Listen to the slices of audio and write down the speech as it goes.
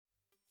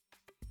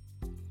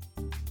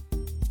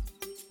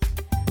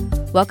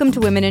Welcome to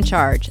Women in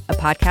Charge, a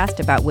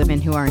podcast about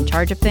women who are in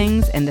charge of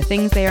things and the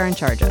things they are in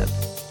charge of.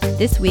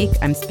 This week,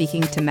 I'm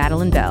speaking to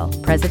Madeline Bell,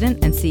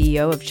 President and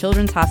CEO of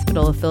Children's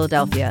Hospital of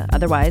Philadelphia,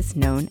 otherwise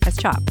known as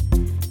CHOP.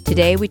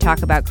 Today, we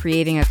talk about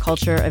creating a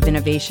culture of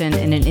innovation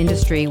in an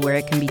industry where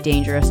it can be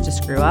dangerous to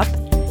screw up,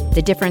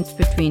 the difference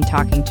between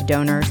talking to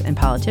donors and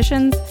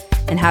politicians,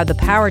 and how the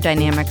power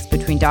dynamics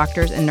between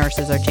doctors and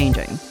nurses are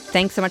changing.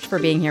 Thanks so much for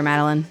being here,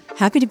 Madeline.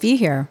 Happy to be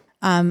here.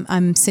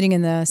 I'm sitting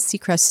in the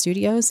Seacrest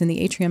Studios in the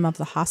atrium of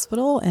the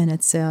hospital, and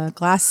it's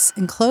glass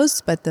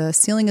enclosed, but the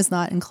ceiling is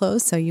not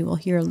enclosed, so you will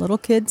hear little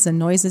kids and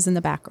noises in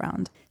the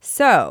background.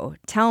 So,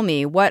 tell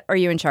me, what are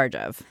you in charge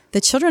of? The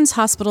Children's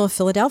Hospital of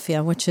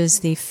Philadelphia, which is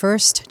the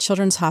first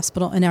children's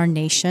hospital in our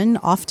nation,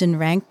 often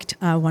ranked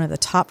one of the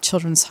top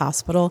children's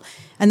hospital.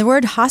 And the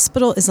word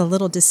hospital is a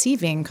little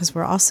deceiving because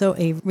we're also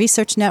a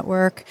research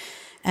network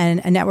and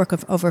a network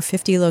of over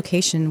 50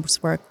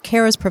 locations where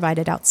care is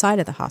provided outside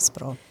of the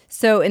hospital.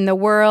 So in the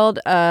world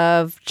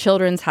of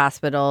children's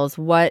hospitals,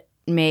 what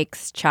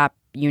makes CHOP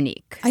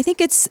unique? I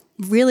think it's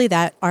really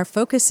that our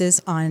focus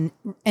is on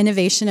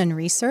innovation and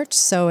research.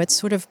 So it's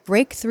sort of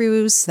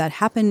breakthroughs that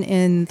happen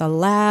in the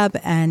lab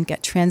and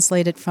get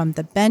translated from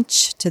the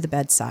bench to the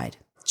bedside.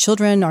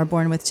 Children are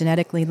born with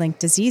genetically linked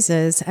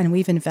diseases, and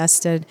we've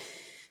invested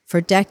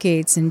for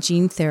decades in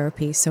gene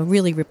therapy. So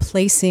really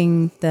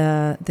replacing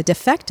the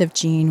defective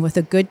gene with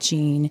a good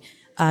gene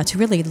to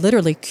really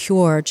literally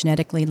cure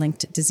genetically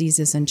linked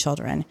diseases in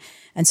children.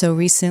 And so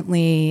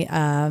recently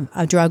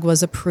a drug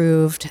was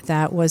approved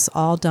that was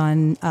all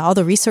done, all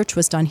the research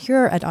was done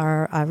here at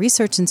our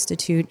research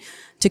institute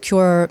to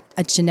cure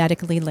a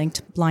genetically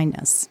linked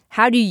blindness.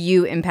 How do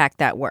you impact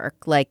that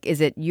work? Like,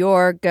 is it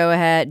your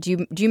go-ahead?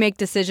 Do you make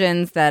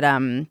decisions that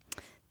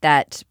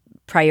that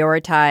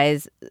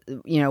prioritize,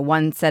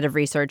 one set of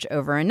research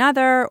over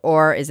another,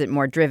 or is it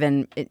more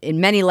driven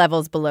in many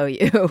levels below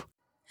you?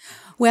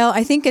 Well,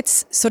 I think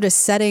it's sort of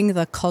setting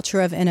the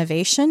culture of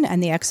innovation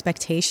and the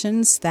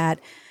expectations that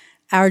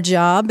our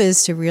job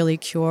is to really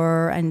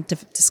cure and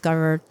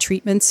discover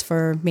treatments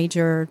for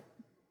major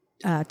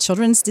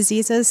children's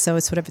diseases. So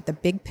it's sort of the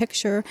big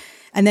picture,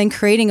 and then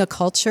creating a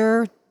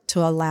culture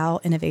to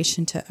allow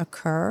innovation to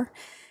occur.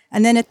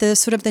 And then at the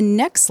sort of the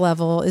next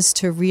level is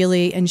to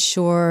really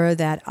ensure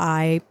that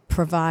I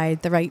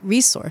provide the right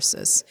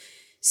resources,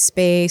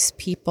 space,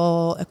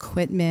 people,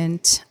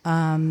 equipment,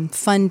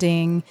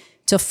 funding,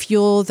 to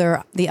fuel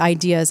the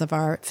ideas of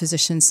our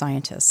physician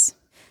scientists.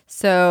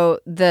 So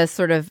the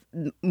sort of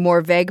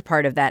more vague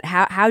part of that,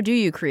 how do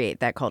you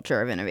create that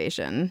culture of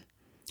innovation?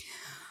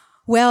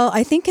 Well,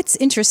 I think it's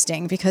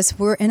interesting because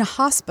we're in a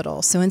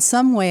hospital. So in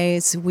some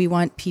ways, we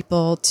want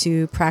people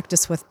to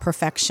practice with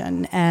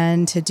perfection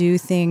and to do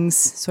things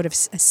sort of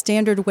a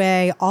standard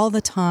way all the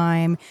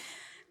time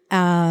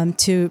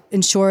to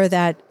ensure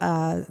that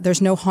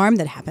there's no harm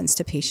that happens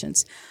to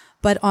patients.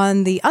 But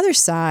on the other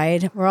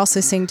side, we're also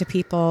saying to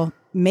people,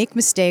 make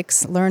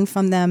mistakes, learn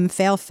from them,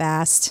 fail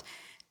fast,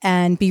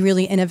 and be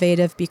really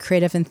innovative, be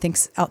creative, and think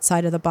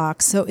outside of the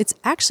box. So it's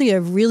actually a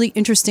really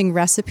interesting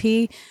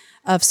recipe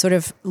of sort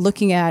of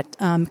looking at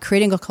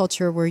creating a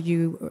culture where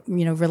you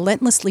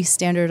relentlessly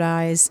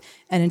standardize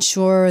and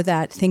ensure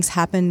that things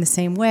happen the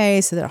same way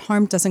so that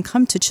harm doesn't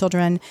come to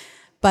children,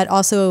 but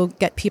also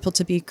get people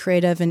to be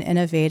creative and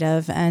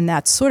innovative. And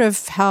that's sort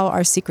of how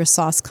our secret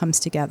sauce comes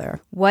together.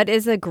 What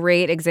is a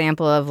great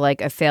example of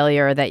like a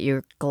failure that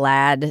you're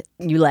glad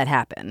you let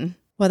happen?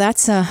 Well,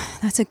 that's a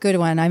good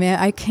one. I mean,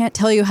 I can't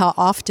tell you how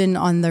often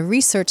on the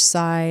research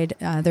side,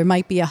 there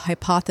might be a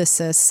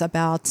hypothesis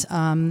about,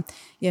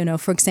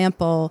 for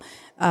example,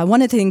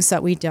 one of the things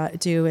that we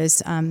do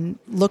is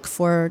look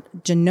for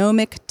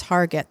genomic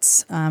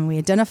targets. We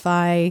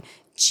identify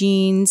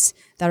genes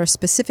that are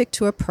specific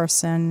to a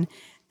person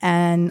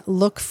and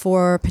look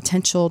for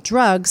potential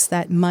drugs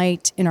that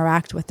might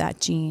interact with that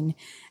gene.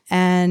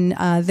 And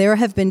there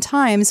have been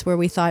times where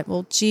we thought,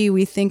 well,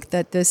 we think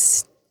that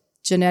this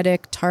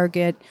genetic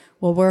target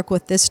will work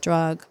with this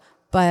drug,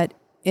 but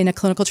in a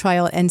clinical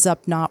trial it ends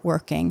up not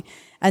working.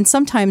 And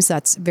sometimes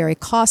that's very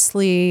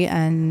costly,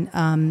 and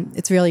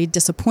it's really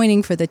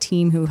disappointing for the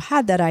team who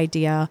had that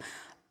idea.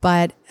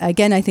 But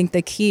again, I think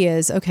the key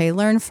is,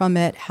 learn from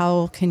it.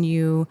 How can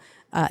you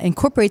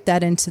incorporate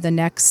that into the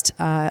next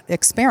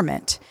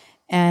experiment?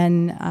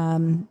 And,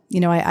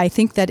 I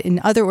think that in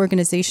other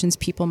organizations,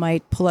 people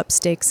might pull up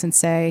stakes and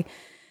say,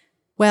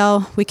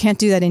 well, we can't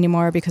do that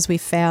anymore because we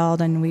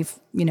failed and we've,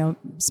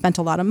 spent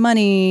a lot of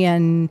money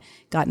and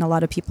gotten a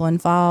lot of people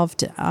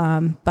involved.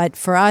 But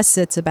for us,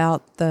 it's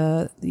about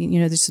the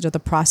sort of the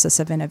process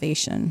of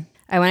innovation.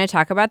 I want to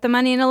talk about the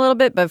money in a little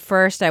bit, but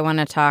first I want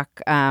to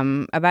talk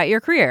about your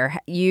career.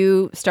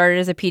 You started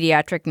as a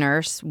pediatric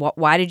nurse.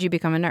 Why did you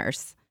become a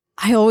nurse?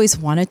 I always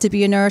wanted to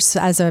be a nurse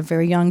as a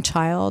very young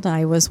child.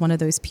 I was one of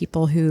those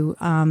people who,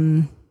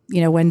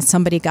 when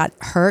somebody got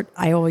hurt,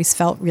 I always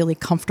felt really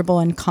comfortable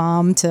and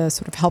calm to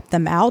sort of help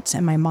them out.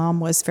 And my mom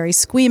was very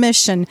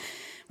squeamish. And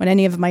when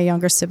any of my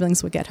younger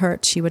siblings would get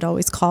hurt, she would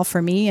always call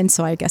for me. And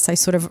so I guess I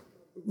sort of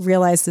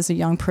realized as a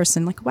young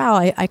person, like, wow,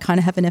 I kind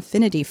of have an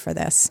affinity for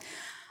this.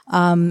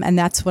 And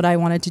that's what I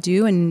wanted to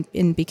do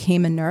and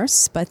became a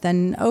nurse. But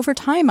then over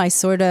time, I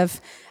sort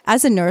of,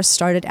 as a nurse,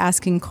 started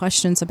asking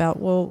questions about,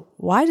 well,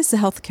 why does the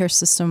healthcare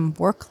system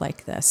work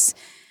like this?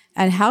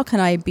 And how can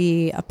I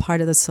be a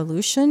part of the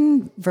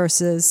solution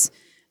versus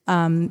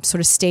sort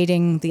of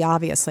stating the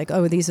obvious, like,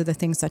 oh, these are the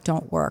things that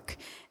don't work.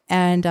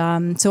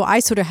 And so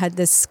I sort of had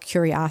this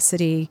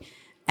curiosity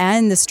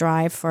and this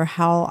drive for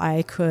how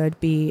I could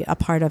be a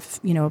part of,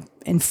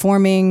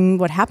 informing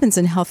what happens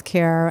in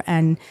healthcare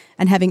and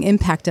having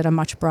impact at a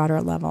much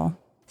broader level.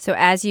 So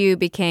as you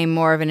became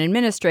more of an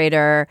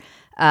administrator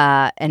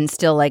and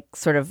still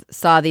sort of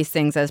saw these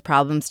things as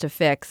problems to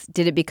fix,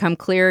 did it become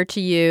clearer to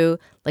you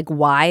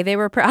why they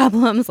were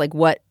problems,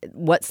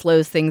 what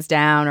slows things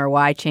down, or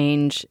why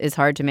change is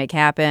hard to make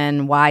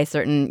happen, why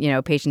certain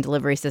patient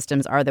delivery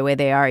systems are the way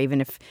they are,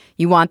 even if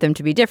you want them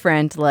to be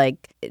different?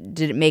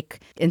 Did it make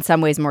in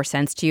some ways more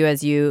sense to you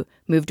as you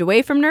moved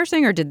away from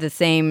nursing, or did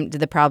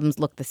the problems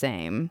look the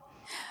same?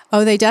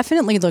 Oh, they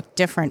definitely looked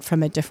different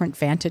from a different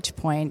vantage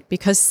point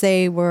because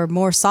they were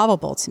more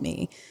solvable to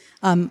me.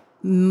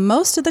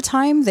 Most of the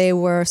time, they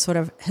were sort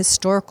of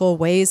historical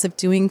ways of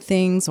doing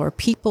things or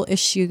people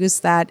issues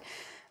that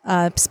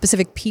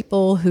specific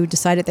people who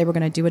decided they were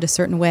going to do it a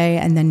certain way,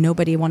 and then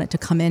nobody wanted to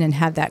come in and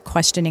have that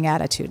questioning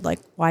attitude, like,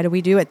 why do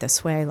we do it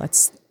this way?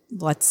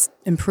 Let's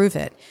improve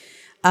it.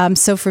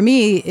 So for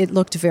me, it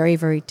looked very,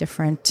 very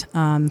different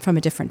from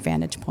a different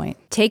vantage point.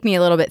 Take me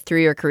a little bit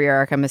through your career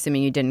arc. I'm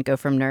assuming you didn't go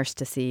from nurse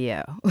to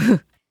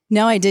CEO.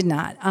 No, I did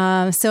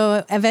not.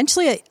 So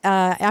eventually,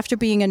 after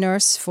being a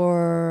nurse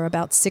for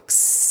about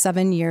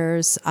 6-7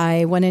 years,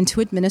 I went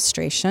into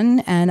administration,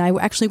 and I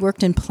actually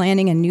worked in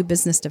planning and new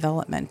business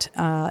development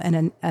at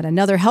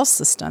another health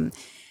system.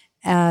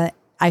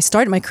 I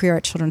started my career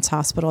at Children's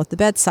Hospital at the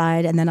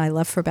bedside, and then I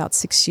left for about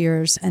 6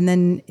 years. And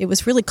then it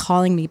was really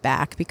calling me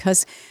back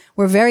because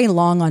we're very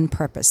long on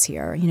purpose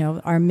here.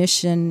 Our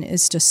mission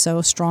is just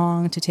so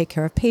strong to take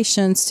care of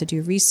patients, to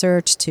do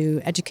research,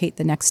 to educate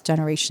the next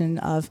generation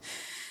of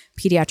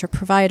pediatric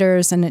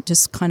providers, and it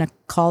just kind of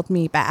called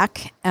me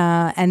back.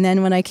 And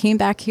then when I came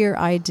back here,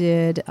 I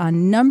did a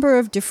number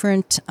of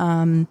different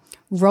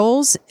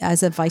roles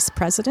as a vice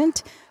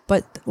president.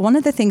 But one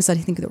of the things that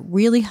I think that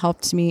really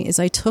helped me is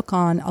I took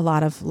on a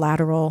lot of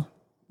lateral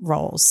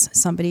roles.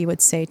 Somebody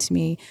would say to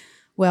me,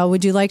 well,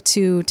 would you like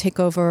to take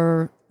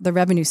over the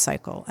revenue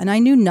cycle? And I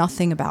knew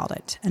nothing about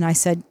it. And I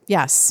said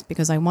yes,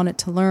 because I wanted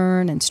to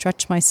learn and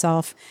stretch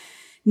myself,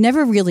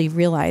 never really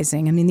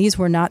realizing, these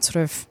were not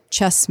sort of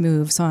chess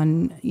moves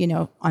on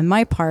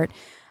my part,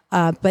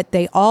 but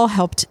they all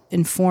helped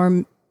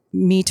inform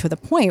me to the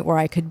point where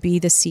I could be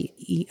the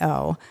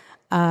CEO.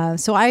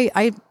 So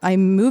I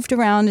moved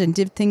around and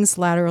did things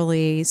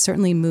laterally,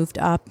 certainly moved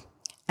up.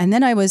 And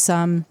then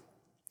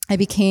I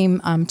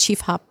became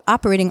Chief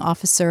Operating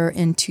Officer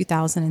in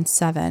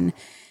 2007.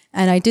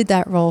 And I did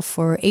that role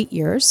for 8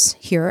 years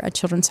here at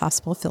Children's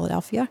Hospital of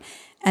Philadelphia.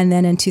 And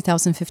then in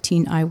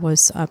 2015, I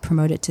was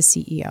promoted to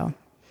CEO.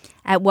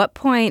 At what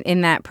point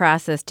in that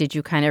process did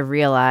you kind of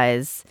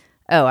realize,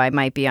 oh, I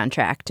might be on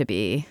track to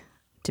be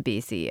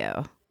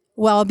CEO?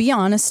 Well, I'll be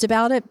honest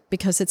about it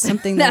because it's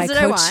something that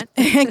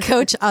I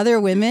coach other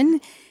women.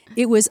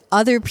 It was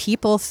other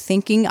people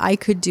thinking I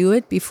could do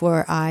it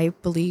before I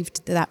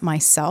believed that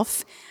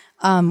myself,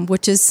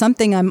 which is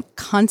something I'm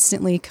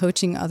constantly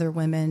coaching other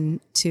women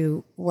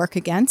to work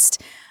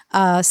against.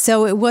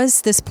 So it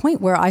was this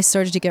point where I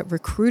started to get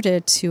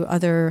recruited to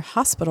other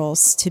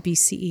hospitals to be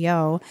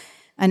CEO.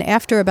 And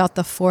after about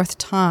the fourth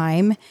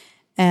time,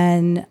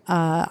 and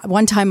a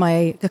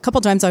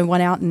couple times I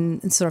went out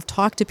and sort of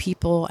talked to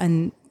people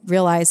and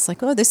realized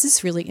oh, this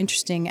is really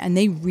interesting and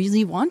they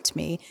really want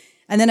me.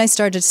 And then I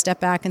started to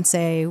step back and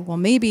say, well,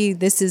 maybe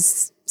this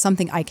is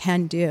something I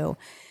can do.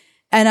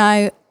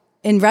 And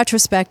in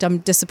retrospect, I'm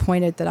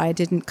disappointed that I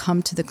didn't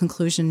come to the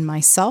conclusion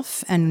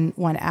myself and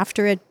went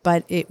after it,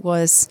 but it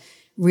was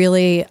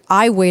really,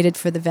 I waited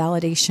for the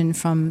validation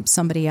from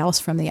somebody else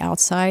from the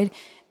outside.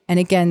 And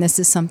again, this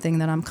is something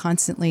that I'm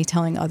constantly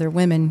telling other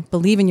women,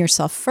 believe in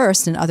yourself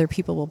first and other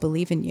people will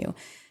believe in you.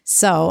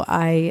 So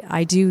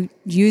I do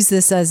use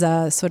this as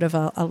a sort of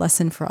a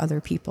lesson for other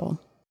people.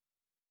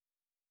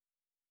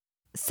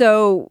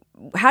 So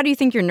how do you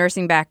think your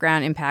nursing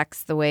background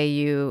impacts the way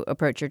you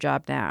approach your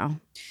job now?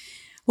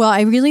 Well,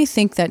 I really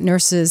think that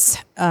nurses,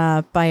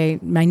 by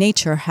my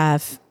nature,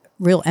 have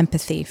real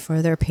empathy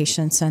for their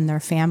patients and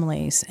their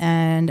families.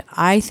 And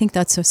I think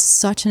that's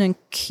such a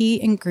key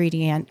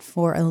ingredient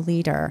for a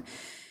leader.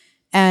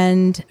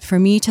 And for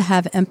me to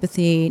have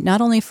empathy,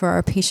 not only for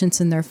our patients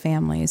and their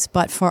families,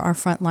 but for our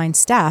frontline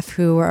staff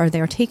who are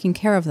there taking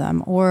care of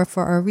them, or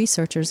for our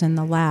researchers in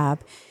the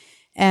lab.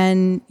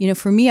 And,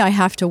 for me, I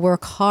have to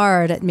work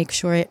hard at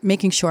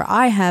making sure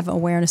I have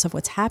awareness of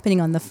what's happening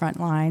on the front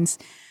lines,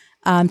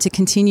 to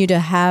continue to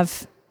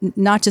have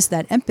not just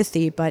that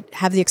empathy, but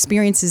have the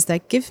experiences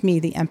that give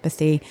me the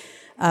empathy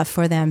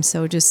for them.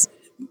 So just,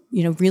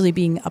 really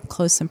being up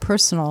close and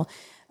personal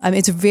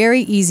It's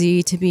very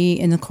easy to be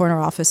in the corner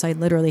office. I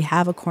literally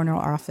have a corner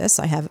office.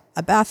 I have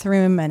a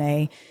bathroom and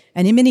a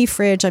mini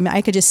fridge. I mean,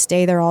 I could just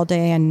stay there all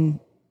day and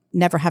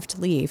never have to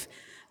leave.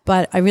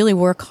 But I really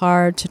work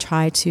hard to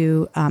try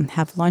to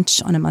have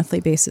lunch on a monthly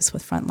basis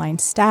with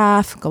frontline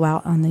staff, go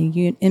out on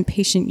the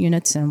inpatient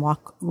units and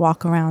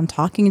walk around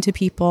talking to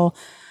people.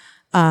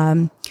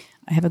 I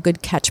have a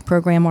good catch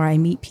program where I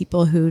meet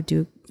people who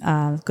do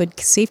good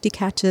safety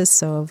catches,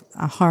 so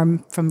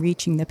harm from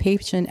reaching the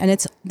patient.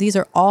 And these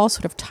are all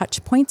sort of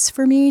touch points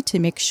for me to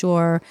make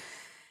sure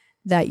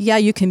that, yeah,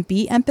 you can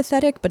be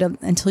empathetic, but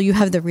until you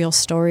have the real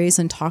stories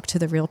and talk to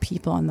the real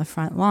people on the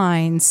front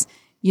lines,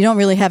 you don't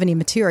really have any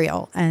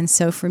material. And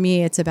so for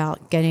me, it's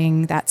about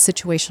getting that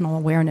situational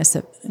awareness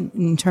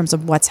in terms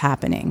of what's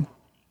happening.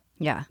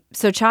 Yeah.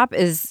 So CHOP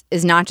is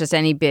not just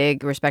any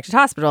big respected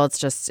hospital.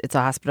 It's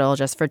a hospital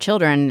just for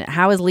children.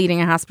 How is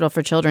leading a hospital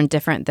for children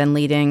different than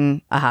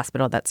leading a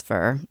hospital that's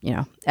for,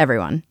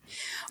 everyone?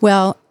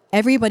 Well,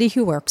 everybody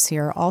who works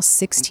here, all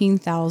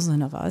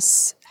 16,000 of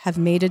us, have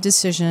made a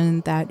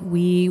decision that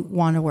we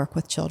want to work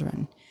with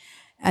children.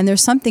 And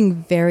there's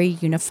something very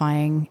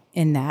unifying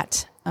in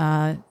that.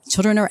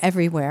 Children are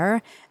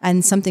everywhere,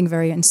 and something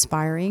very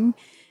inspiring.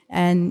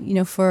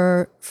 And,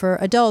 for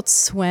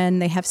adults, when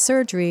they have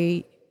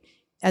surgery,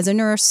 as a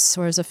nurse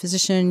or as a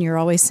physician, you're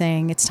always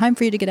saying, it's time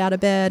for you to get out of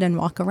bed and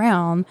walk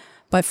around.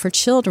 But for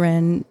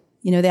children,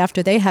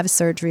 after they have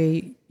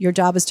surgery, your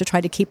job is to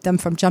try to keep them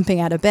from jumping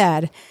out of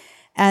bed.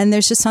 And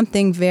there's just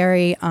something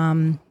very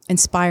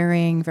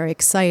inspiring, very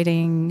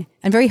exciting,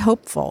 and very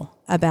hopeful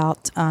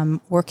about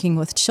working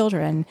with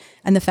children,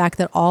 and the fact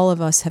that all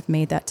of us have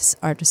made that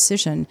our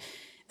decision.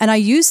 And I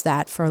use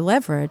that for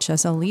leverage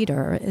as a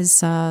leader.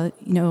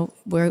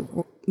 Where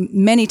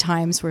many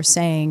times we're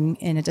saying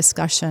in a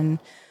discussion,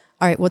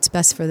 all right, what's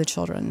best for the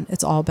children?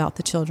 It's all about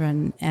the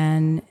children,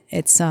 and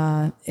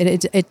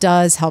it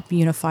does help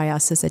unify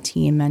us as a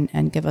team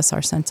and give us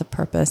our sense of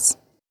purpose.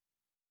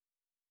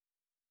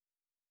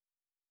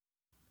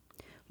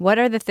 What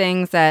are the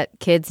things that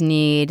kids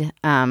need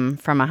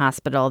from a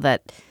hospital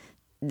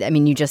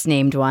you just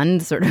named one,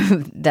 sort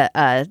of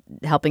that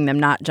helping them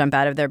not jump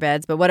out of their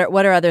beds, but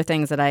what are other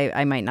things that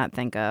I might not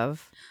think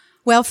of?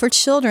 Well, for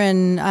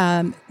children,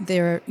 a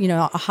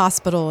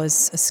hospital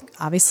is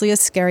obviously a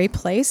scary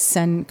place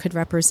and could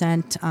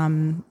represent,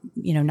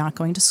 not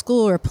going to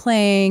school or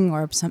playing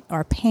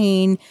or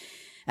pain.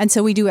 And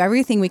so we do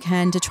everything we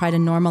can to try to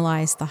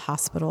normalize the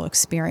hospital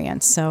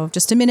experience. So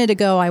just a minute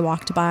ago, I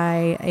walked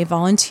by a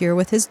volunteer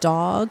with his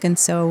dog. And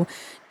so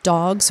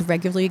dogs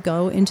regularly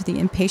go into the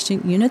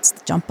inpatient units,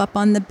 jump up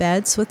on the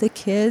beds with the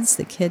kids.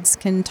 The kids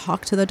can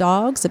talk to the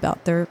dogs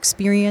about their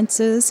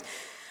experiences.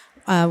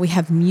 We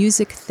have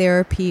music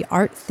therapy,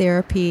 art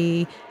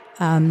therapy,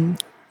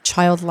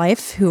 Child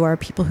Life, who are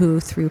people who,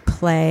 through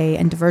play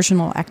and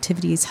diversional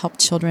activities, help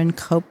children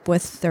cope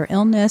with their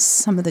illness.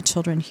 Some of the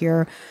children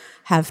here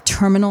have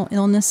terminal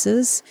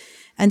illnesses.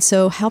 And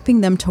so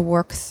helping them to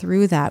work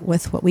through that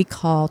with what we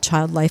call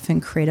Child Life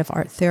and creative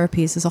art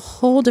therapies is a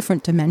whole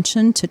different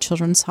dimension to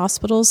children's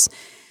hospitals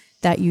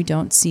that you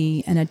don't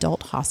see in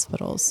adult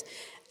hospitals.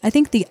 I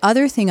think the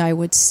other thing I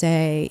would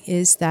say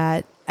is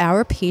that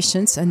our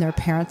patients and their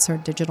parents are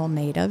digital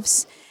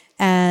natives.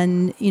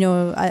 And,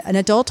 an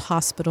adult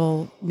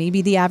hospital,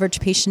 maybe the average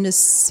patient is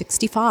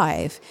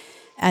 65.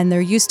 And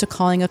they're used to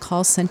calling a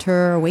call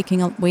center or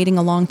waiting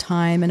a long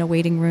time in a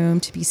waiting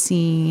room to be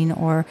seen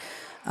or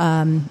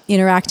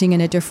interacting in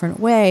a different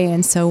way.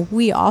 And so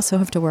we also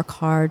have to work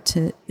hard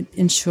to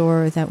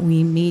ensure that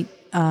we meet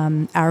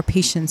our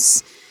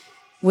patients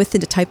with the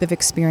type of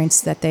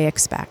experience that they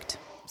expect.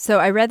 So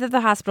I read that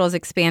the hospital has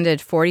expanded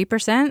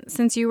 40%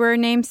 since you were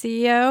named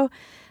CEO.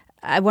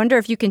 I wonder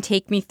if you can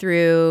take me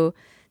through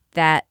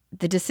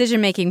the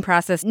decision-making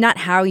process, not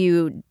how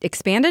you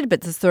expanded,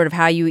 but sort of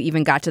how you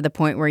even got to the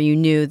point where you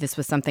knew this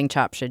was something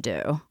CHOP should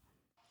do.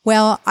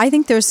 Well, I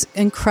think there's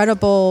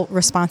incredible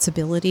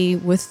responsibility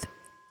with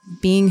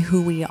being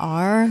who we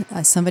are,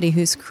 as somebody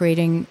who's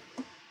creating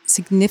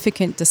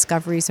significant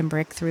discoveries and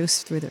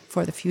breakthroughs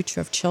for the future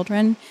of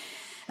children.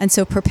 And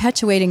so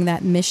perpetuating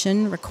that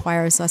mission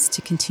requires us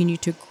to continue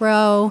to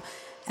grow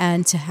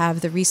and to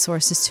have the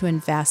resources to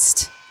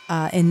invest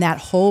in that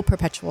whole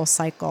perpetual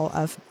cycle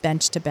of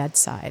bench to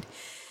bedside.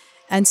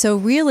 And so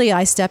really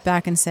I stepped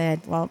back and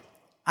said, well,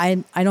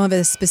 I don't have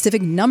a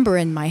specific number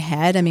in my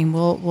head. I mean,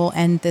 we'll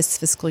end this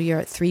fiscal year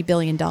at $3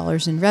 billion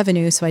in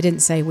revenue. So I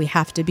didn't say we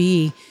have to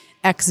be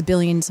X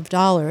billions of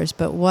dollars.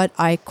 But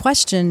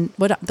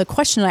the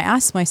question I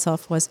asked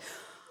myself was,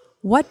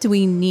 what do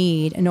we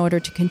need in order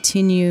to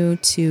continue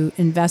to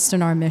invest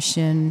in our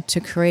mission, to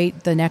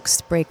create the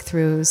next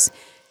breakthroughs?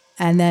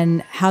 And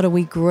then how do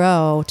we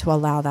grow to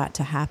allow that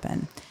to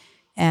happen?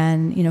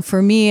 And,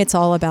 for me, it's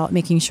all about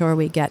making sure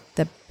we get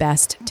the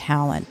best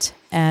talent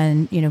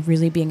and,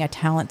 really being a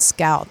talent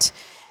scout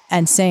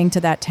and saying to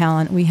that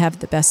talent, we have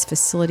the best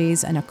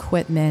facilities and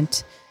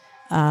equipment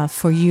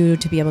for you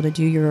to be able to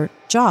do your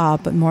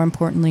job, but more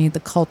importantly,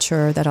 the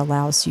culture that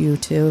allows you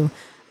to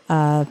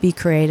be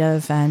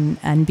creative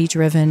and be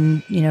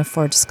driven,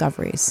 for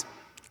discoveries.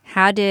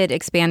 How did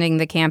expanding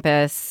the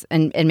campus,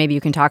 and maybe you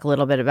can talk a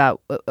little bit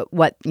about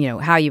what,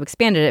 how you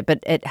expanded it,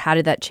 but how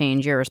did that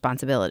change your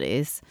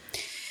responsibilities?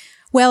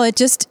 Well, it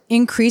just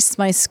increased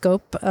my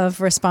scope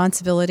of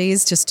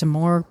responsibilities just to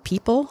more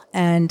people.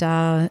 And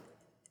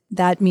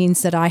that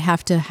means that I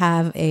have to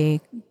have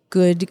a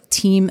good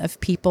team of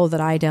people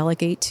that I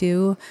delegate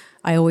to.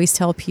 I always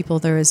tell people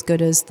they're as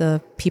good as the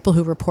people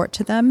who report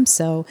to them.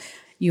 So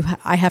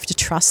I have to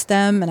trust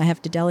them and I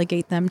have to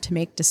delegate them to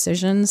make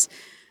decisions.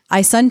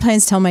 I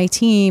sometimes tell my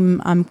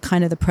team I'm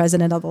kind of the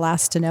president of the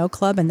Last to Know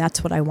Club, and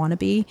that's what I want to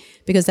be,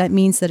 because that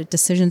means that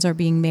decisions are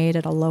being made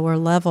at a lower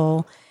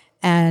level,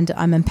 and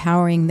I'm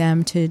empowering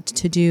them to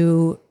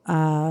do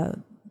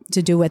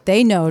what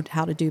they know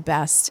how to do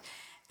best.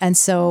 And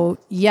so,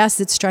 yes,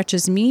 it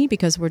stretches me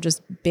because we're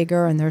just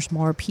bigger and there's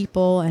more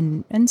people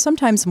and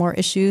sometimes more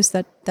issues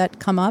that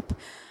come up.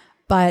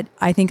 But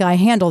I think I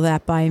handle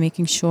that by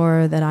making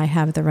sure that I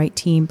have the right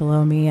team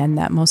below me and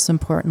that most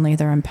importantly,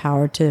 they're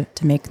empowered to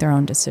make their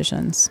own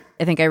decisions.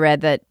 I think I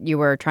read that you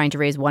were trying to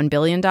raise $1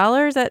 billion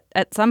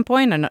at some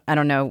point. And I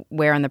don't know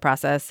where in the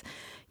process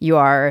you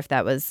are, if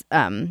that was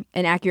an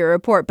accurate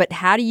report. But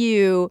how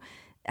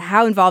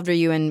involved are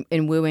you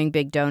in wooing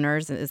big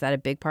donors? Is that a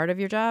big part of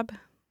your job?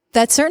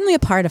 That's certainly a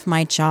part of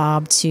my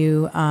job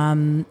to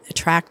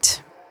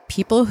attract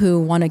people who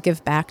want to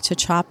give back to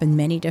CHOP in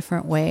many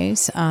different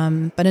ways.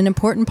 But an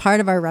important part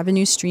of our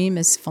revenue stream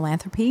is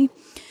philanthropy.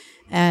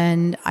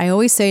 And I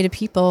always say to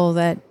people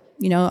that,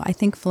 I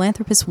think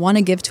philanthropists want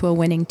to give to a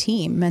winning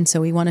team. And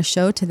so we want to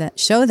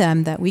show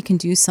them that we can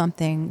do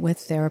something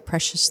with their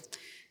precious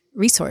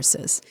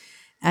resources.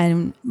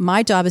 And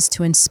my job is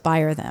to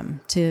inspire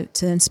them, to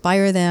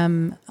inspire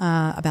them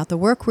about the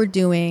work we're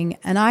doing.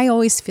 And I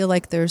always feel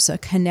like there's a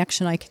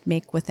connection I could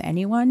make with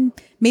anyone.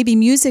 Maybe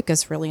music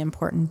is really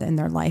important in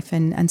their life,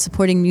 and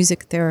supporting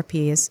music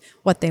therapy is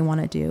what they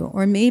want to do.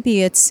 Or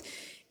maybe it's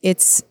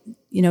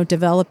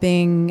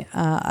developing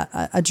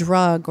a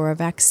drug or a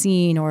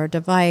vaccine or a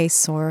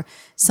device or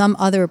some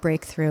other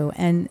breakthrough.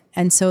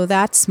 And so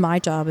that's my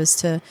job, is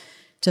to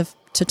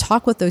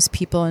talk with those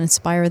people and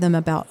inspire them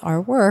about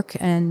our work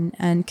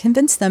and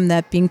convince them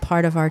that being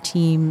part of our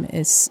team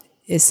is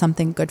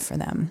something good for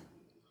them.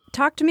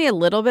 Talk to me a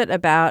little bit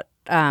about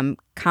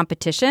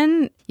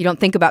competition. You don't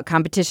think about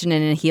competition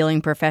in a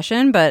healing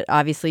profession, but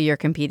obviously you're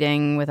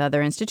competing with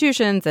other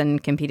institutions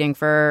and competing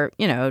for,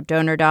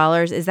 donor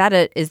dollars.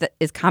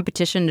 Is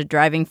competition a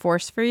driving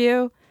force for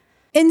you?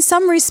 In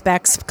some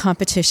respects,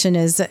 competition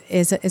is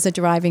a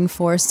driving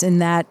force in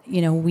that,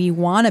 we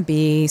want to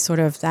be sort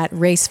of that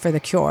race for the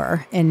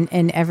cure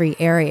in every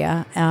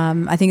area.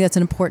 I think that's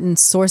an important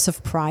source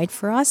of pride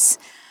for us.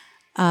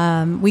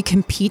 We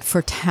compete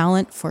for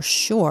talent for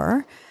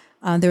sure.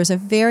 There's a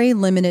very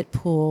limited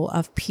pool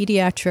of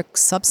pediatric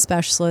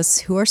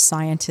subspecialists who are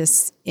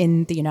scientists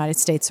in the United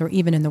States or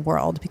even in the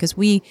world, because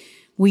we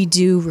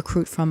do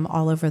recruit from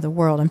all over the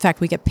world. In fact,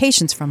 we get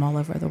patients from all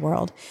over the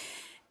world.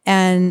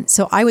 And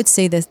so I would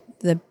say that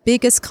the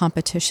biggest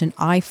competition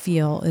I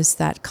feel is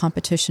that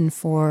competition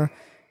for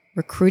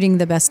recruiting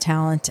the best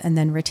talent and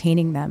then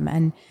retaining them.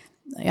 And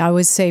I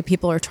always say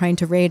people are trying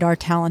to raid our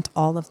talent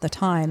all of the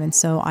time. And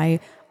so I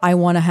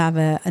want to have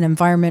an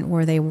environment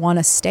where they want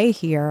to stay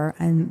here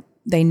and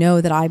they know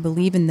that I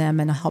believe in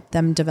them and help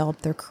them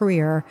develop their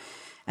career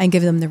and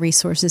give them the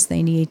resources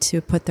they need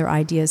to put their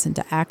ideas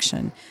into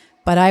action.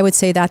 But I would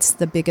say that's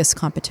the biggest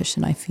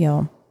competition I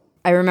feel.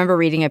 I remember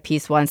reading a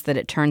piece once that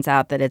it turns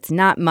out that it's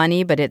not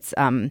money, but it's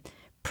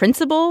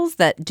principals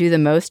that do the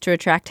most to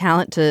attract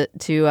talent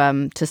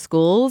to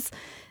schools,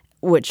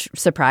 which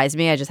surprised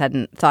me. I just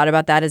hadn't thought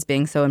about that as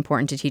being so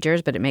important to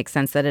teachers, but it makes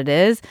sense that it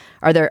is.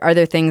 Are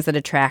there things that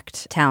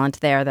attract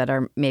talent there that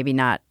are maybe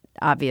not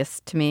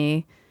obvious to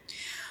me?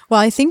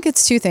 Well, I think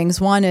it's two things.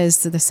 One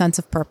is the sense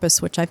of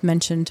purpose, which I've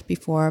mentioned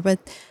before,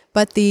 but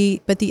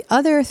the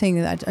other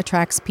thing that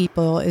attracts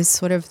people is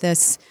sort of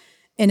this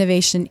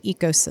innovation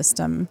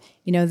ecosystem.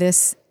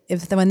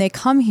 When they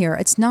come here,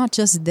 it's not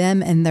just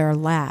them in their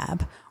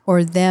lab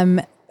or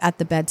them at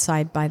the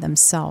bedside by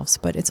themselves,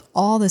 but it's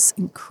all this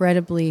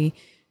incredibly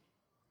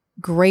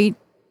great,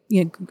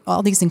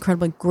 all these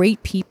incredibly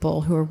great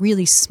people who are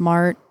really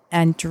smart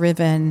and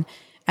driven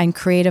and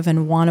creative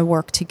and want to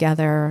work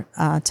together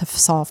to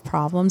solve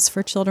problems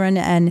for children.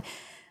 And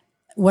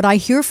what I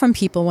hear from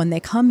people when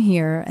they come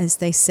here is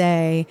they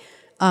say,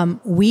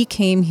 we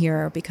came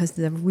here because of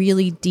the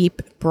really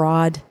deep,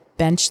 broad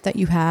bench that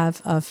you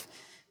have of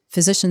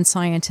physician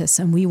scientists,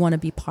 and we want to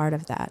be part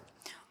of that.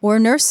 Or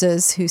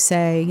nurses who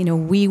say,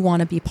 we want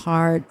to be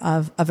part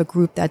of a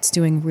group that's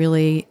doing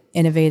really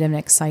innovative and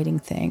exciting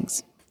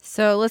things.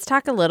 So let's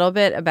talk a little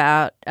bit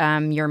about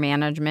your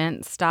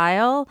management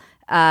style.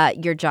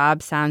 Your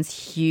job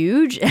sounds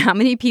huge. How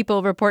many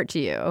people report to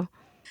you?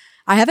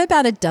 I have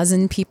about a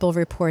dozen people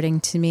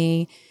reporting to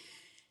me.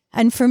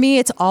 And for me,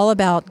 it's all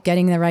about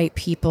getting the right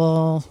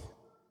people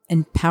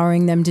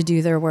empowering them to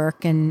do their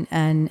work and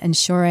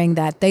ensuring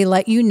that they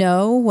let you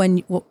know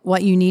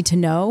what you need to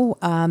know,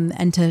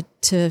 and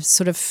to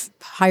sort of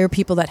hire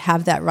people that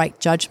have that right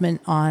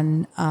judgment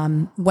on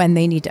when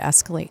they need to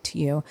escalate to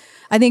you.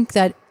 I think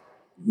that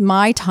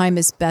my time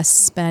is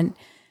best spent,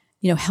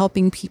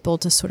 helping people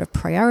to sort of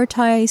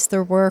prioritize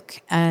their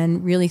work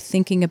and really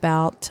thinking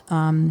about,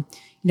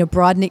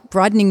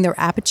 broadening their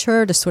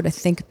aperture to sort of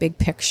think big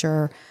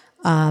picture,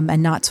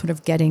 and not sort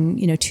of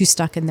getting, too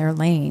stuck in their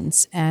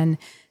lanes. And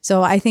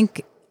so I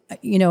think,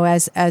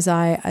 as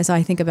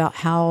I think about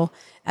how,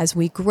 as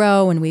we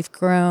grow and we've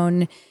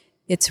grown,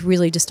 it's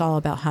really just all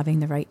about having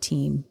the right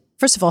team.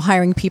 First of all,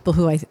 hiring people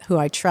who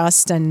I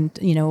trust and,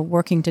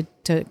 working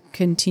to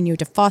continue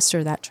to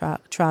foster that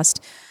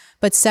trust.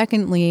 But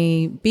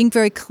secondly, being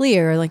very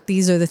clear, like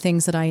these are the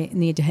things that I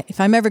need to, if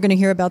I'm ever going to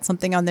hear about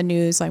something on the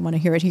news, I want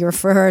to hear it here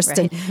first.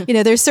 Right.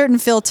 And, there's certain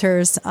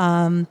filters,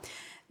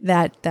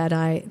 that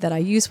I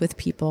use with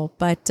people,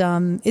 but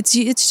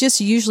it's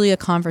just usually a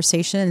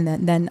conversation,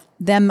 and then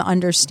them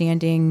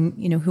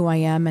understanding who I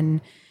am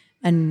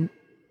and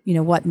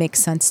what makes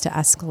sense to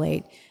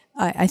escalate.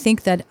 I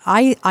think that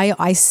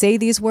I say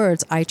these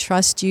words: I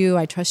trust you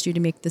to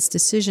make this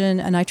decision,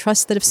 and I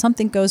trust that if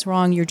something goes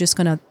wrong, you're just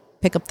going to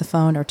pick up the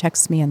phone or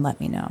text me and let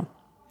me know.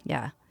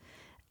 Yeah.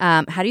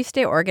 How do you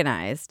stay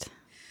organized?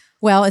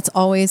 Well, it's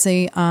always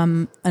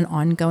an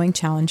ongoing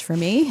challenge for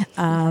me.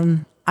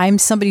 I'm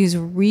somebody who's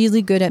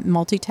really good at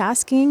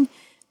multitasking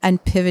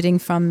and pivoting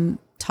from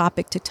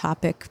topic to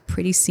topic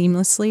pretty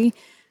seamlessly.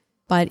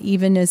 But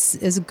even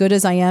as good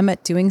as I am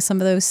at doing some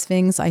of those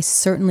things, I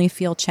certainly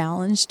feel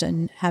challenged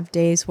and have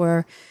days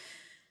where,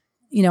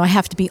 I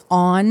have to be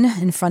on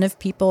in front of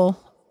people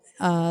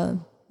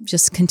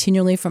just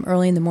continually from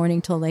early in the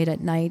morning till late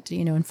at night,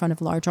 in front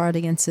of large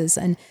audiences.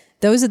 And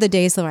those are the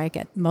days that I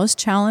get most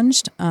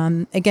challenged.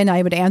 Again,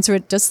 I would answer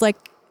it just like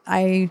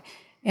I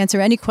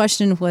answer any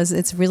question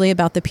it's really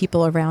about the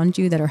people around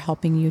you that are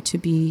helping you to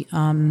be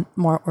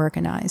more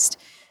organized.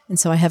 And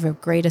so I have a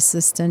great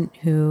assistant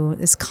who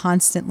is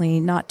constantly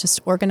not just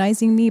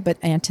organizing me, but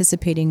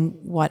anticipating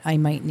what I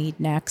might need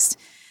next.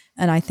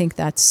 And I think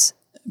that's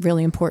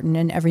really important.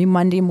 And every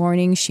Monday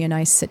morning, she and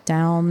I sit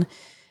down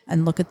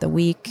and look at the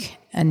week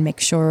and make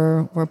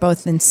sure we're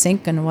both in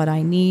sync on what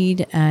I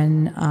need.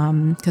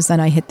 And because then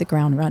I hit the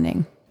ground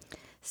running.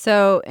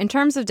 So in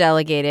terms of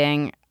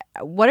delegating,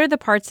 what are the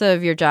parts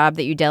of your job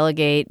that you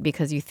delegate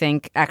because you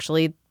think,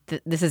 actually,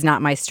 this is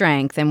not my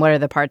strength? And what are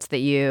the parts that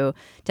you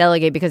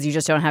delegate because you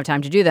just don't have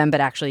time to do them, but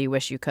actually you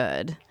wish you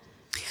could?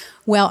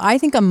 Well, I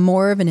think I'm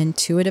more of an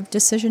intuitive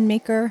decision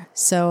maker.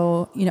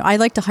 So, I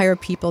like to hire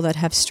people that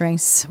have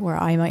strengths where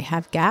I might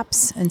have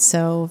gaps. And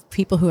so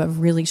people who have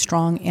really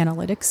strong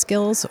analytic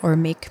skills or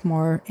make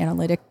more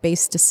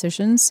analytic-based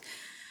decisions.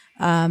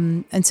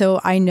 And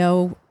so I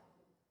know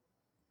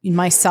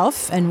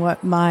myself and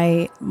what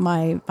my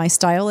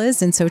style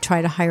is, and so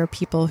try to hire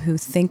people who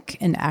think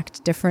and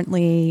act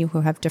differently,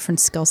 who have different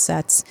skill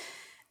sets.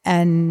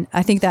 And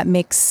I think that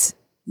makes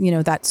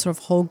that sort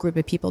of whole group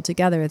of people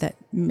together that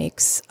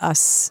makes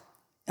us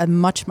a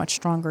much, much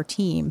stronger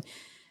team.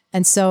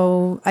 And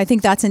so I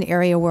think that's an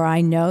area where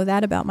I know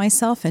that about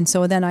myself. And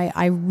so then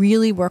I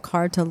really work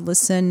hard to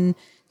listen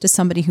to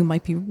somebody who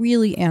might be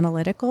really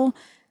analytical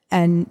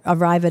and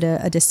arrive at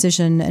a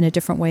decision in a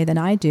different way than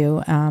I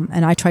do.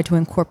 And I try to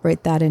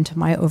incorporate that into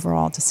my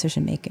overall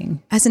decision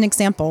making. As an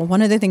example,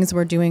 one of the things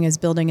we're doing is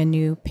building a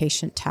new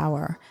patient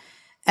tower.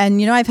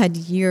 And, I've had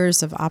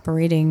years of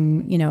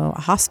operating,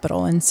 a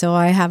hospital. And so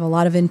I have a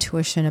lot of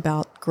intuition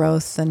about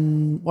growth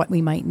and what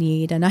we might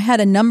need. And I had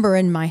a number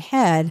in my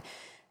head.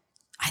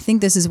 I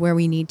think this is where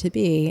we need to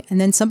be. And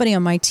then somebody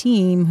on my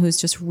team who's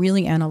just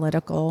really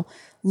analytical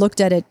looked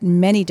at it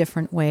many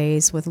different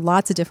ways with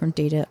lots of different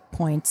data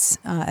points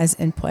as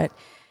input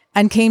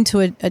and came to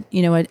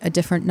a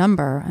different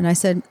number. And I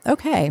said,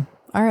 okay,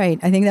 all right,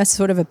 I think that's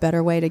sort of a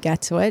better way to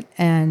get to it.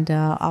 And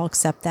I'll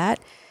accept that.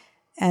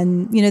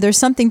 And, there's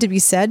something to be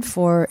said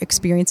for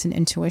experience and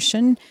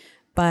intuition,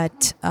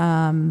 but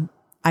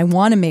I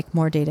want to make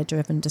more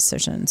data-driven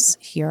decisions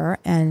here.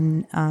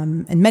 And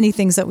many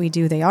things that we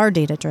do, they are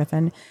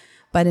data-driven.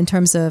 But in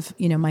terms of,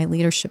 my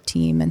leadership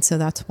team, and so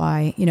that's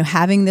why,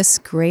 having this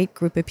great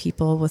group of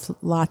people with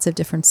lots of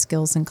different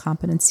skills and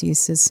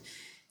competencies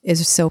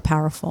is so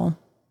powerful.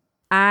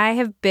 I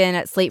have been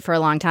at Slate for a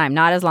long time,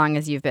 not as long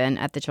as you've been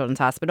at the Children's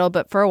Hospital,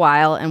 but for a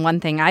while. And one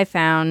thing I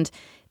found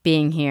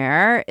being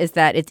here is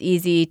that it's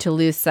easy to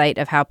lose sight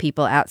of how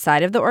people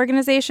outside of the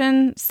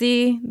organization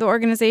see the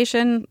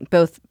organization,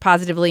 both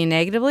positively and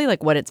negatively,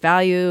 like what its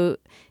value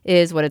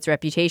is, what its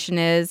reputation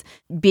is.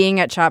 Being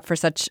at CHOP for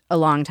such a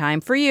long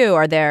time for you,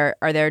 are there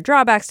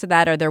drawbacks to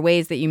that? Are there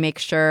ways that you make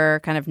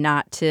sure kind of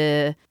not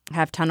to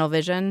have tunnel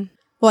vision?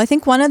 Well, I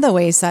think one of the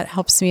ways that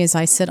helps me is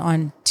I sit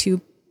on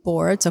two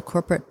boards, a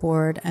corporate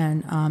board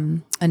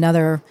and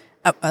another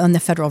on the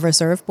Federal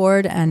Reserve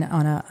Board and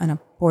on a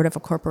board of a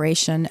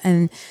corporation.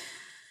 And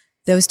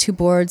those two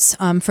boards,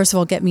 first of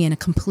all, get me in a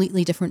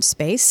completely different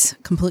space,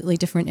 completely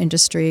different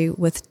industry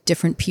with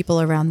different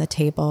people around the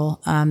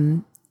table.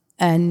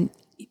 And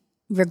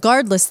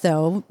Regardless,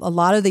 though, a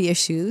lot of the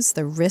issues,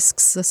 the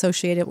risks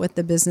associated with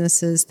the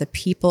businesses, the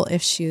people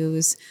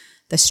issues,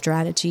 the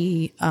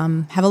strategy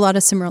have a lot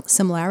of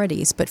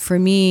similarities. But for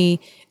me,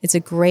 it's a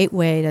great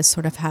way to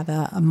sort of have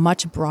a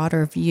much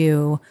broader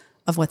view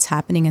of what's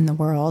happening in the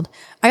world.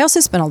 I also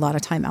spent a lot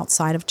of time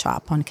outside of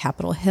CHOP on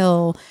Capitol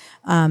Hill,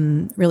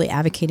 really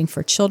advocating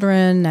for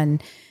children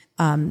and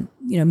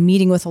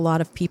meeting with a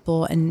lot of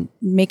people and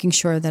making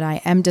sure that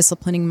I am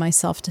disciplining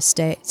myself to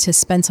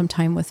spend some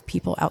time with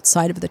people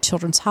outside of the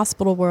children's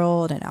hospital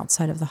world and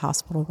outside of the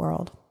hospital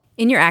world.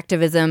 In your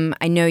activism,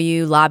 I know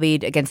you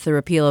lobbied against the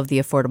repeal of the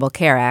Affordable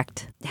Care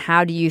Act.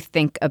 How do you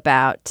think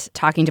about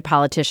talking to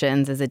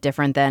politicians? Is it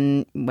different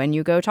than when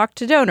you go talk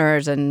to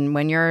donors and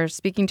when you're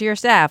speaking to your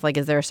staff? Like,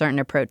 is there a certain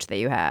approach that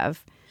you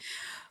have?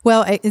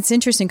 Well, it's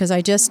interesting because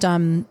I just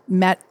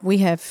met,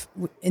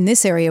 in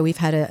this area, we've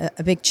had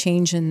a big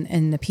change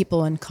in the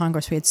people in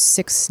Congress. We had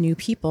 6 new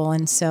people.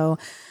 And so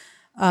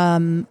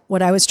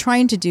what I was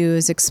trying to do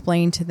is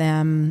explain to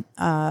them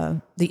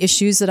the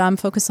issues that I'm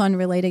focused on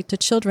related to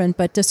children,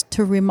 but just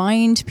to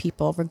remind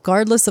people,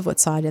 regardless of what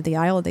side of the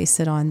aisle they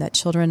sit on, that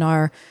children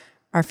are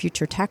our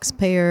future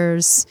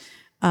taxpayers,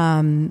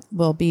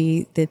 will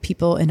be the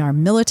people in our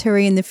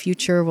military in the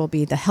future, will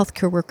be the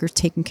healthcare workers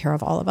taking care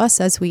of all of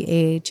us as we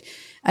age.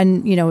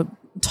 And,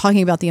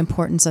 talking about the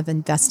importance of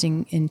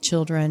investing in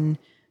children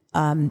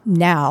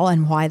now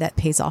and why that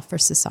pays off for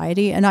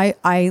society. And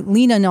I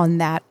lean in on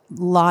that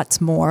lots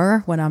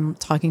more when I'm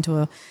talking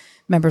to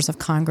members of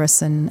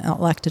Congress and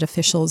elected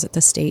officials at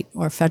the state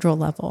or federal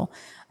level.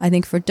 I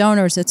think for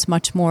donors, it's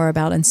much more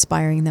about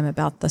inspiring them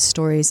about the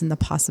stories and the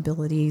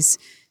possibilities.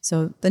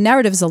 So the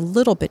narrative is a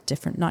little bit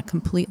different, not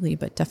completely,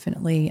 but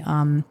definitely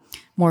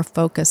more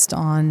focused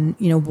on,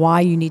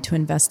 why you need to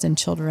invest in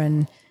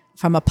children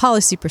from a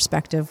policy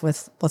perspective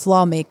with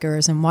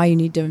lawmakers and why you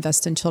need to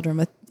invest in children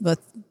with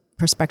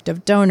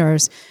prospective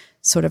donors,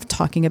 sort of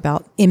talking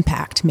about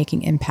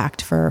making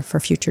impact for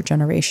future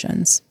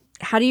generations.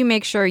 How do you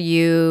make sure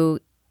you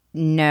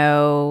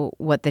know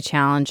what the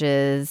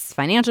challenges,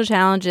 financial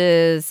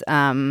challenges,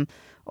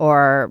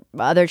 or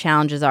other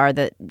challenges are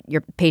that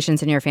your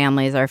patients and your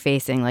families are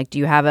facing? Like, do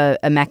you have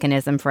a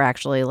mechanism for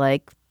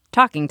actually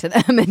talking to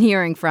them and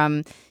hearing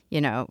from,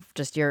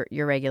 just your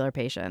regular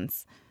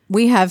patients?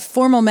 We have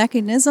formal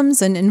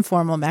mechanisms and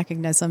informal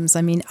mechanisms.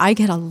 I mean, I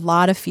get a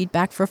lot of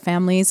feedback for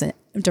families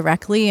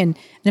directly. And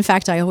in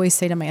fact, I always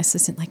say to my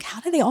assistant,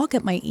 how do they all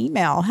get my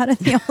email? How do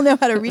they all know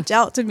how to reach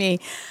out to me?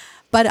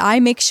 But I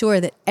make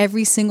sure that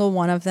every single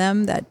one of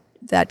them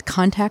that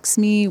contacts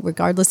me,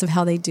 regardless of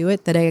how they do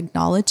it, that I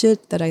acknowledge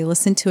it, that I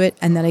listen to it,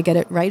 and that I get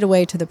it right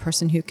away to the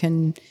person who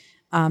can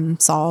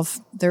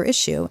solve their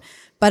issue.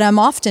 But I'm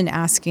often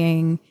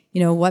asking,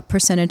 what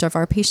percentage of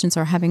our patients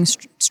are having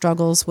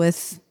struggles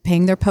with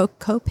paying their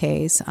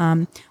co-pays?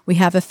 We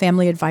have a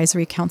family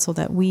advisory council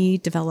that we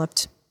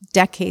developed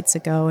decades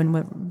ago, and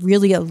we're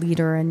really a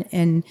leader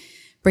in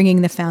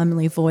bringing the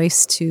family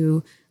voice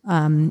to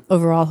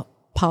overall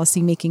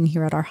policy making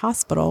here at our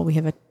hospital. We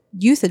have a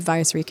youth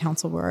advisory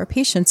council where our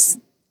patients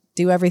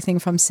do everything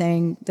from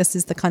saying, this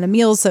is the kind of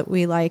meals that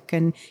we like,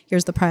 and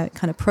here's the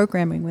kind of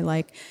programming we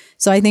like.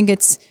 So I think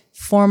it's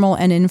formal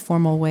and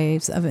informal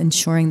ways of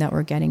ensuring that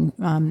we're getting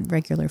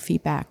regular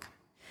feedback.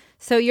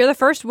 So you're the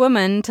first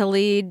woman to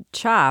lead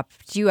CHOP.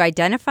 Do you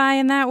identify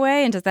in that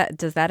way? And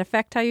does that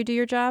affect how you do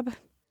your job?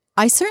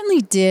 I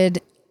certainly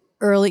did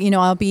early.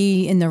 I'll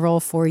be in the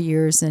role 4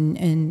 years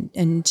in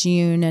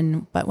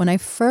June. But when I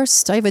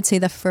would say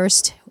the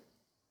first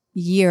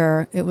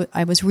year,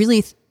 I was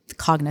really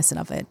cognizant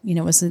of it.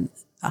 It was now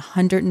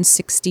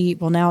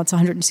it's a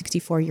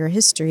 164-year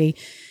history.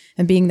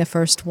 And being the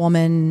first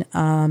woman,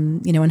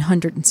 in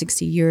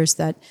 160 years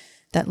that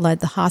led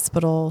the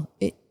hospital,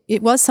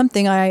 it was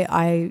something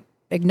I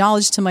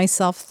acknowledged to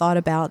myself, thought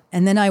about.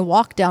 And then I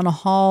walked down a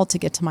hall to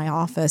get to my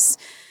office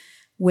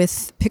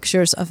with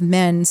pictures of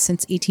men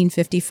since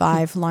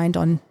 1855 lined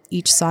on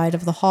each side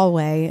of the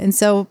hallway. And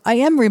so I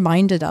am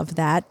reminded of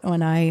that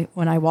when I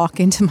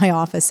walk into my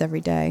office every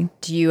day.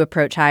 Do you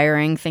approach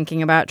hiring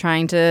thinking about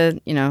trying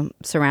to,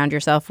 surround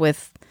yourself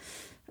with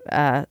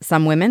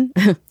some women?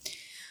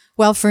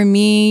 Well, for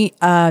me,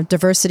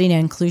 diversity and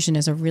inclusion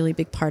is a really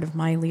big part of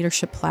my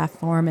leadership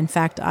platform. In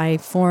fact, I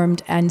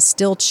formed and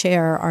still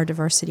chair our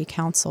diversity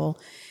council.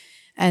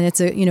 And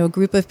it's a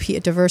group of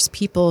diverse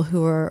people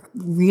who are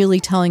really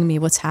telling me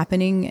what's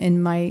happening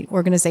in my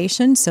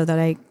organization so that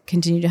I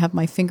continue to have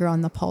my finger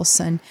on the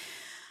pulse. And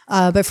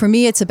but for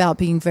me, it's about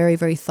being very,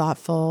 very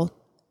thoughtful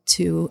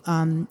to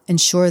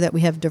ensure that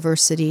we have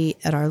diversity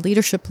at our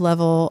leadership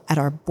level, at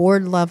our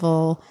board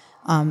level,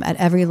 at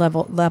every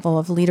level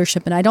of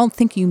leadership. And I don't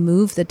think you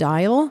move the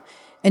dial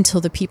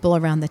until the people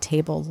around the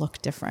table look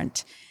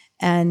different.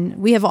 And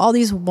we have all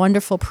these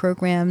wonderful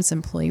programs,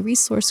 employee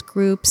resource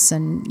groups,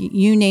 and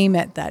you name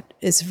it, that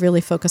is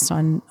really focused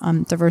on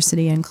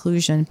diversity and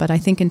inclusion. But I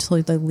think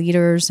until the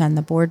leaders and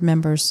the board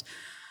members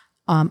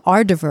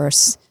are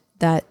diverse,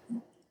 that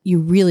you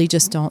really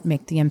just don't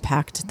make the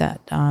impact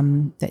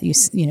that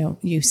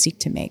you seek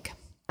to make.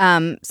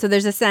 So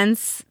there's a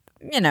sense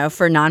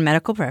for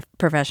non-medical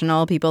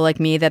professional people like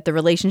me, that the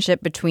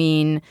relationship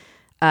between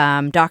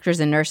doctors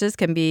and nurses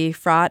can be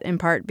fraught in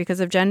part because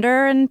of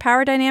gender and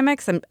power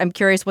dynamics. I'm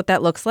curious what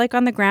that looks like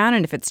on the ground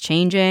and if it's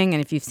changing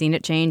and if you've seen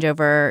it change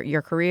over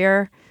your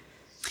career.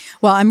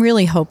 Well, I'm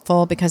really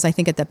hopeful because I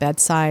think at the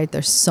bedside,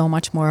 there's so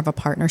much more of a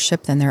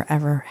partnership than there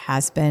ever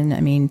has been.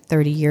 I mean,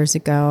 30 years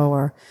ago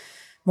or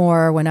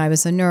more when I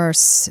was a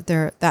nurse,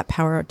 that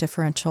power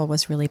differential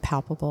was really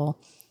palpable.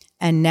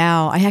 And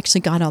now I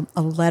actually got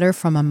a letter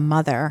from a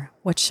mother,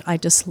 which I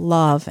just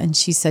love. And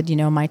she said,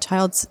 my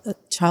child's a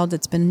child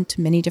that's been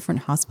to many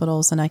different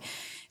hospitals. And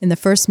in the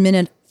first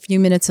few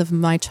minutes of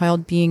my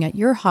child being at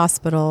your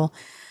hospital,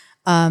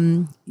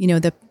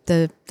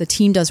 the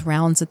team does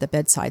rounds at the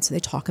bedside. So they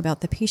talk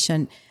about the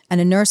patient.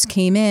 And a nurse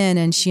came in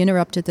and she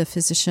interrupted the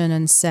physician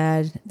and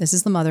said, this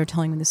is the mother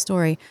telling me the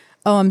story.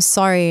 Oh, I'm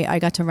sorry, I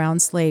got to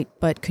rounds late,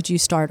 but could you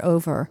start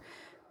over?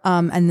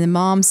 And the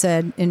mom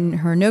said in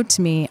her note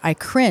to me, I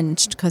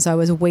cringed because I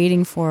was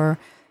waiting for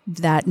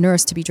that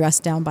nurse to be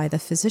dressed down by the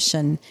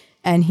physician.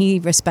 And he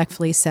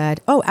respectfully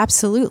said, oh,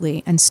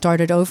 absolutely, and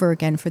started over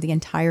again for the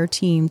entire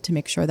team to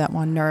make sure that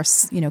one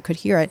nurse, could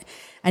hear it.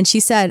 And she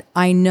said,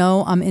 I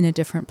know I'm in a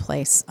different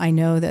place. I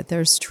know that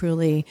there's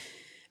truly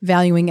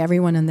valuing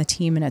everyone on the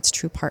team and its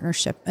true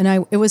partnership.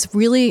 And it was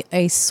really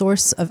a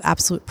source of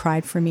absolute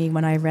pride for me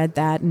when I read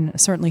that and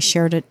certainly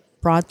shared it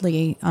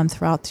broadly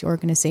throughout the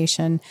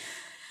organization.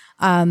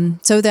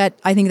 So that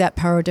I think that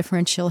power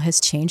differential has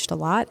changed a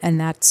lot, and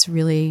that's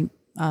really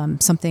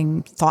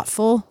something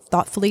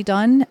thoughtfully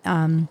done.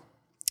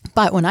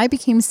 But when I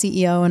became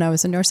CEO and I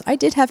was a nurse, I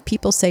did have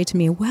people say to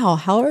me, well,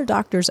 how are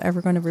doctors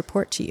ever going to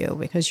report to you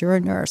because you're a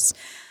nurse?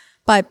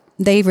 But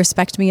they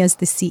respect me as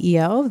the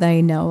CEO.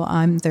 They know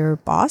I'm their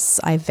boss.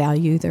 I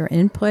value their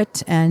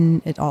input,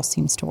 and it all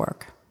seems to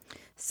work.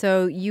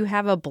 So you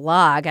have a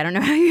blog. I don't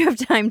know how you have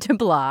time to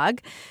blog,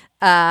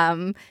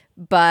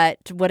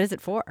 but what is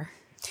it for?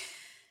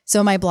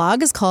 So my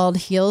blog is called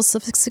Heels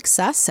of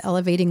Success,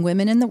 Elevating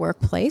Women in the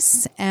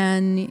Workplace.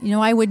 And,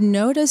 I would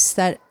notice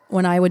that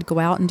when I would go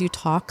out and do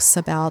talks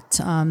about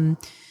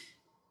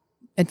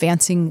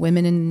advancing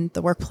women in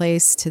the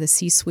workplace to the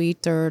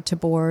C-suite or to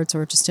boards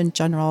or just in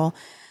general,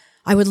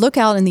 I would look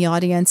out in the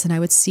audience and I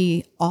would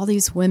see all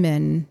these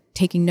women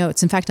taking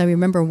notes. In fact, I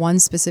remember one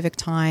specific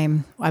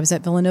time I was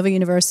at Villanova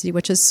University,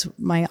 which is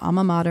my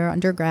alma mater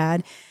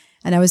undergrad,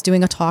 and I was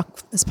doing a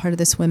talk as part of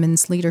this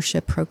women's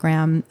leadership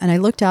program. And I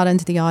looked out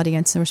into the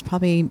audience. There was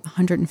probably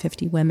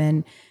 150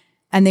 women.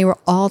 And they were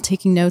all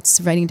taking notes,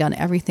 writing down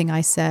everything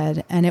I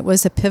said. And it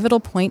was a pivotal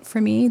point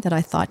for me that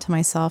I thought to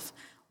myself,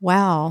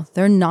 wow,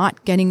 they're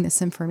not getting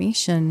this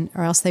information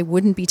or else they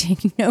wouldn't be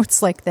taking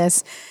notes like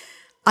this.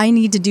 I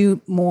need to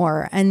do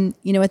more. And,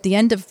 at the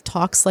end of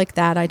talks like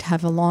that, I'd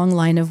have a long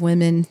line of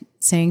women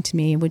saying to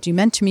me, would you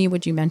mentor me?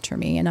 Would you mentor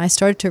me? And I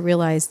started to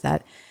realize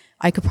that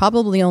I could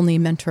probably only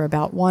mentor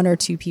about one or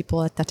two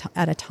people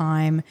at a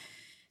time.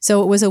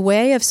 So it was a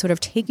way of sort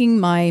of taking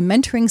my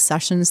mentoring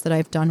sessions that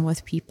I've done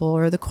with people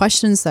or the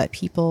questions that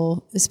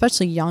people,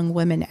 especially young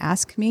women,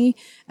 ask me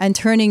and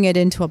turning it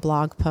into a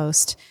blog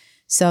post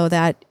so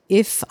that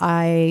it's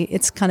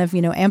kind of,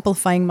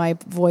 amplifying my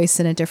voice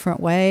in a different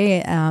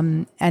way.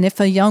 And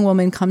if a young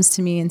woman comes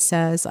to me and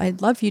says,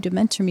 I'd love you to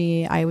mentor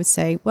me, I would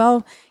say,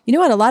 well, you know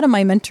what? A lot of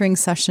my mentoring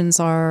sessions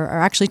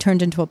are actually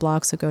turned into a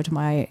blog. So go to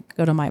my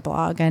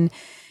blog. And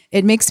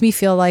it makes me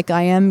feel like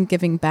I am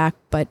giving back,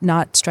 but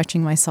not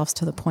stretching myself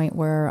to the point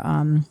where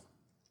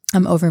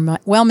I'm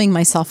overwhelming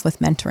myself with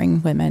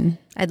mentoring women.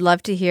 I'd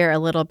love to hear a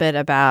little bit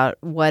about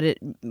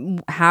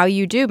how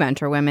you do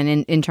mentor women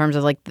in terms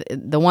of like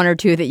the one or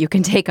two that you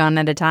can take on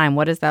at a time.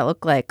 What does that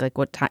look like? Like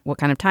what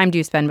kind of time do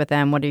you spend with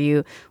them? What do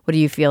you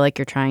feel like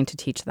you're trying to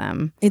teach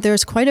them?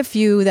 There's quite a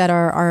few that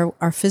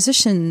are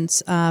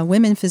physicians,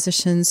 women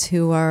physicians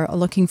who are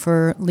looking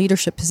for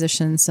leadership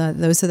positions.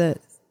 Those are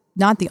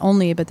not the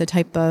only, but the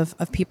type of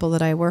people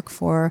that I work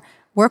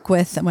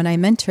with when I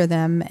mentor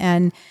them.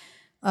 And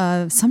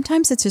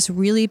sometimes it's just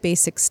really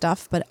basic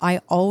stuff, but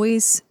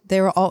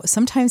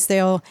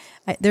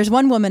there's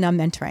one woman I'm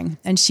mentoring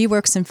and she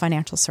works in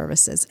financial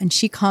services and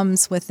she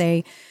comes with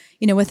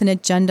with an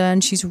agenda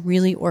and she's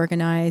really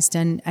organized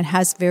and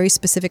has very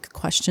specific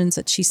questions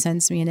that she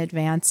sends me in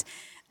advance.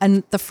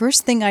 And the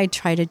first thing I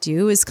try to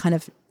do is kind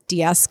of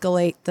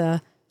de-escalate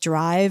the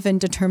drive and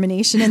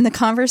determination in the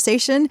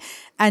conversation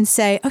and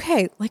say,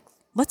 okay,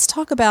 let's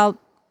talk about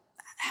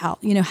how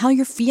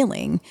you're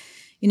feeling.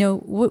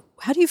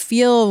 How do you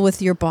feel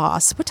with your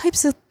boss? What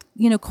types of,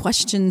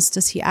 questions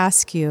does he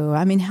ask you?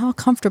 I mean, how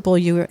comfortable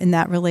you are in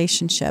that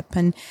relationship?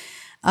 And,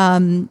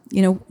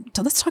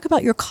 so let's talk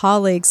about your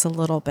colleagues a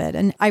little bit.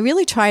 And I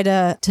really try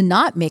to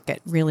not make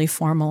it really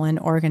formal and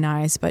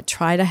organized, but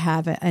try to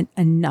have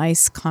a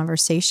nice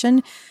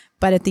conversation.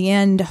 But at the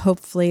end,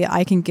 hopefully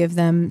I can give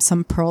them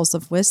some pearls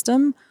of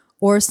wisdom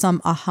or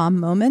some aha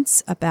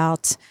moments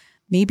about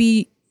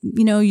maybe,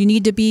 you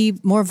need to be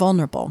more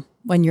vulnerable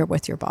when you're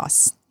with your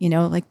boss,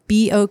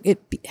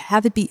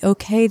 have it be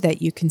okay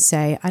that you can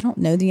say, I don't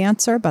know the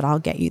answer, but I'll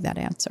get you that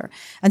answer.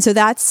 And so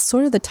that's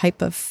sort of the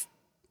type of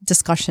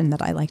discussion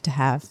that I like to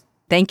have.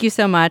 Thank you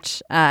so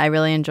much. I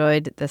really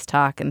enjoyed this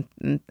talk, and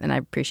I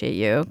appreciate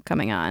you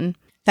coming on.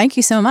 Thank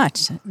you so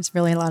much. It was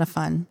really a lot of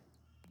fun.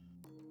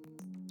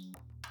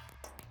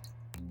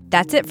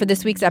 That's it for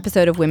this week's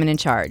episode of Women in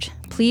Charge.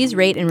 Please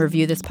rate and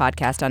review this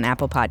podcast on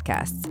Apple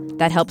Podcasts.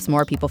 That helps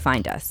more people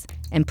find us.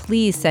 And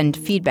please send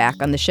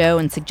feedback on the show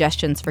and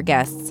suggestions for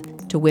guests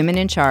to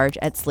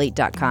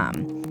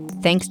womeninCharge@slate.com.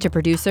 Thanks to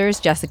producers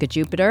Jessica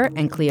Jupiter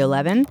and Cleo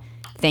Levin.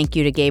 Thank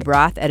you to Gabe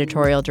Roth,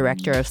 editorial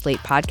director of Slate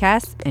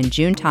Podcasts, and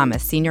June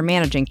Thomas, senior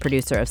managing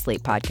producer of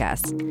Slate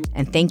Podcasts.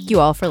 And thank you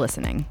all for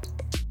listening.